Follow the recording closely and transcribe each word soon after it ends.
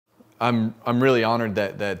I'm really honored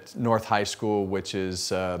that North High School, which is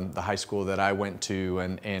the high school that I went to,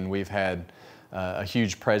 and we've had a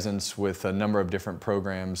huge presence with a number of different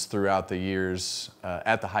programs throughout the years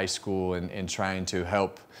at the high school and trying to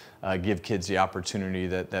help give kids the opportunity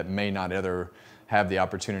that may not ever have the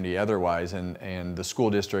opportunity otherwise, and the school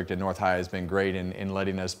district at North High has been great in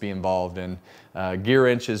letting us be involved. And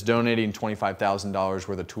GEARWRENCH is donating $25,000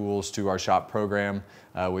 worth of tools to our shop program.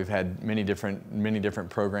 We've had many different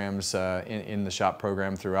programs in the shop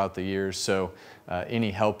program throughout the years, so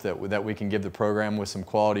any help that we can give the program with some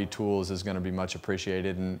quality tools is going to be much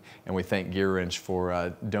appreciated, and we thank GEARWRENCH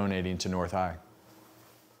for donating to North High.